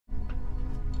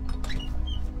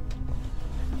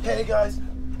Hey guys,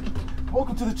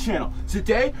 welcome to the channel.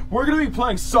 Today we're gonna be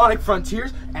playing Sonic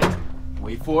Frontiers and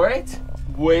wait for it,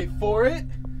 wait for it,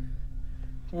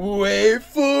 wait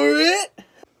for it.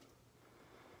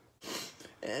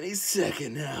 Any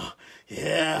second now,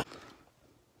 yeah.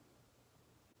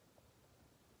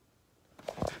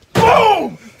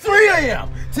 Boom! 3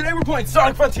 a.m. Today we're playing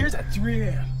Sonic Frontiers at 3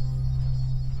 a.m.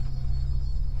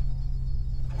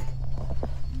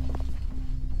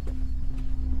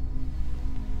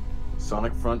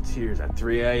 Sonic Frontiers at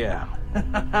 3 a.m.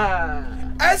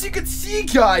 As you can see,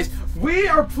 guys, we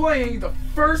are playing the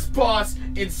first boss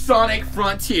in Sonic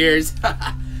Frontiers.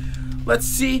 Let's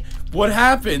see what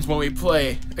happens when we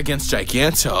play against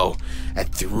Giganto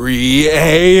at 3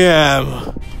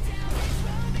 a.m.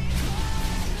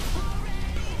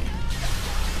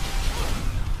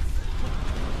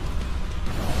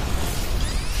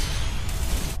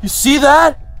 You see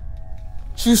that?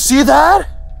 You see that?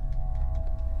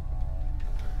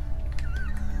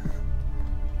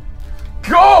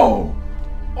 Go!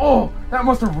 Oh, that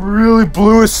must have really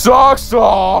blew his socks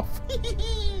off.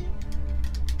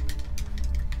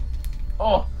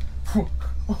 Oh,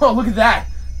 look at that.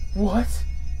 What?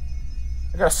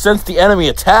 I gotta sense the enemy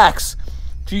attacks.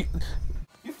 Gee,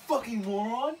 you fucking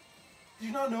moron. Did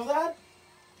you not know that?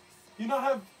 You not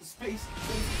have space.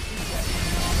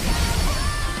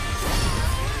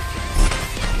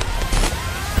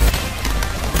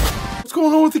 What's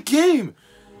going on with the game?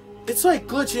 It's like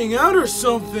glitching out or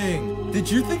something. Did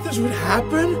you think this would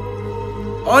happen?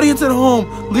 Audience at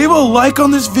home, leave a like on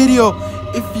this video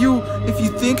if you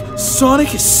think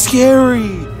Sonic is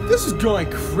scary. This is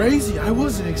going crazy. I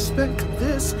wasn't expecting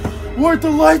this. Where'd the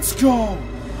lights go?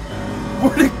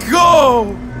 Where'd it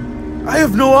go? I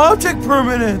have no object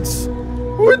permanence.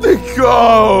 Where'd they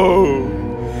go?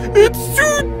 It's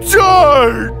too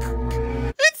dark.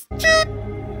 It's too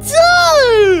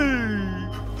dark.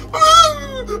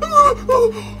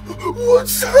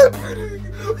 What's happening?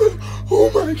 Oh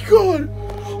my god!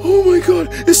 Oh my god!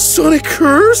 Is Sonic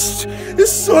cursed?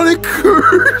 Is Sonic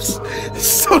cursed? Is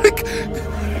Sonic...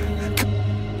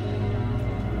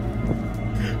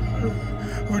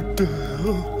 What the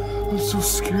hell? I'm so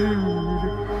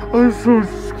scared. I'm so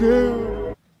scared.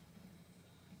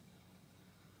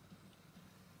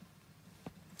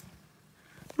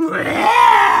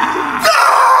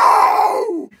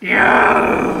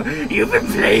 Yeah, you've been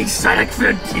playing Sonic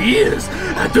Frontiers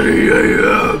at 3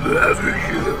 a.m., haven't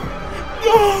you?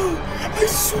 No! I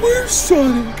swear,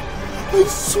 Sonic! I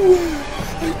swear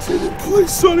I didn't play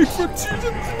Sonic Frontiers at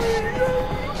 3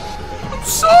 a.m. I'm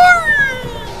sorry!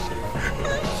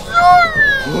 I'm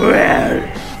sorry!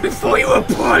 Well, before you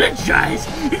apologize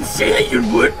and say that you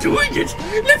weren't doing it,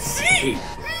 let's see!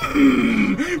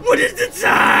 What is the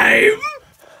time?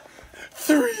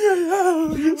 3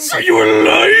 a.m. So you were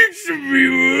lying to me,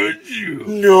 weren't you?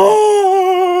 No!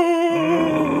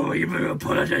 Oh, you better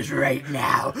apologize right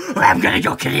now, or I'm gonna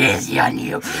go crazy on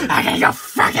you. I'm gonna go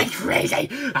fucking crazy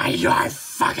on your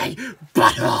fucking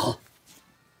butthole.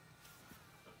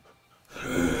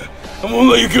 I won't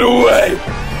let you get away!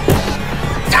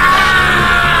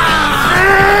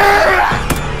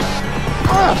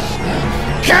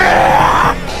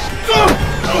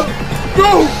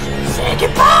 No! Say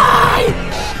goodbye!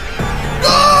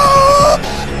 No!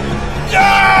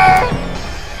 Yeah!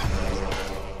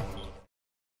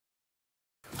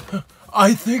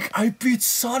 I think I beat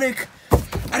Sonic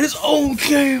at his own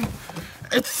game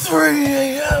at 3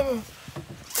 a.m.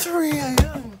 3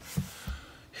 a.m.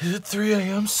 Is it 3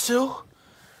 a.m. still?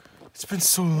 It's been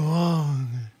so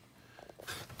long.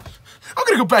 I'm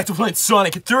gonna go back to playing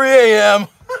Sonic at 3 a.m.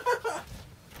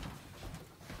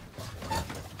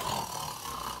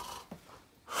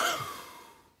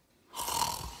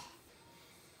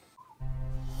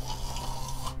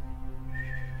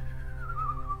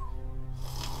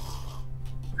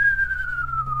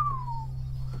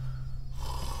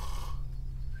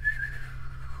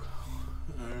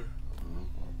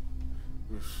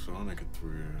 Sonic at 3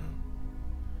 a.m.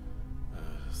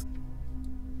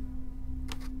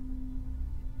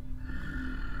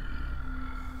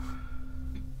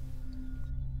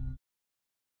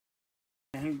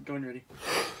 I'm going ready.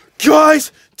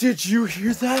 Guys, did you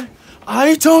hear that?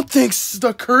 I don't think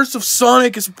the curse of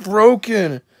Sonic is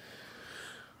broken.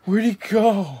 Where'd he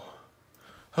go?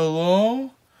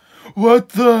 Hello? What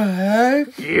the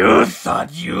heck? You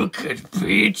thought you could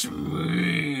beat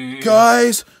me?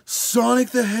 Guys, Sonic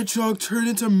the Hedgehog turned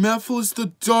into Mephiles the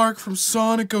Dark from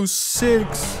Sonic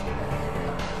 06.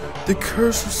 The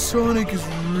curse of Sonic is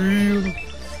real.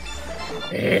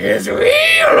 It is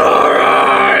real,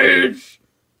 alright!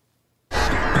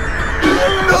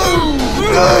 No!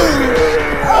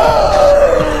 No!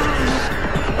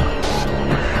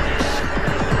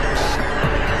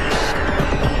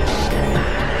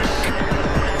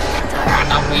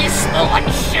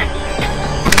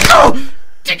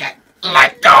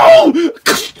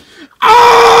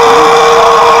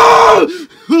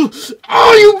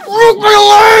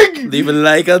 Leave a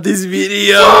like on this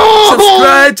video.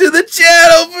 Subscribe to the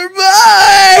channel for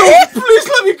more. Please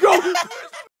let me go.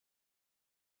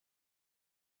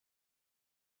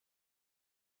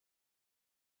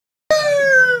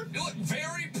 You look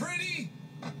very pretty.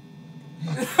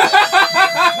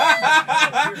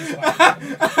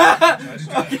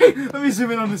 Okay, let me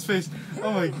zoom in on his face.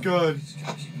 Oh my god.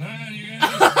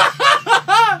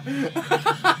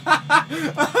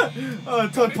 Oh,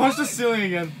 Todd, punch the ceiling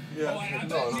again. Yeah.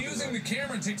 Oh, I'm using the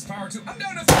camera takes power too. I'm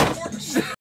down to 4%.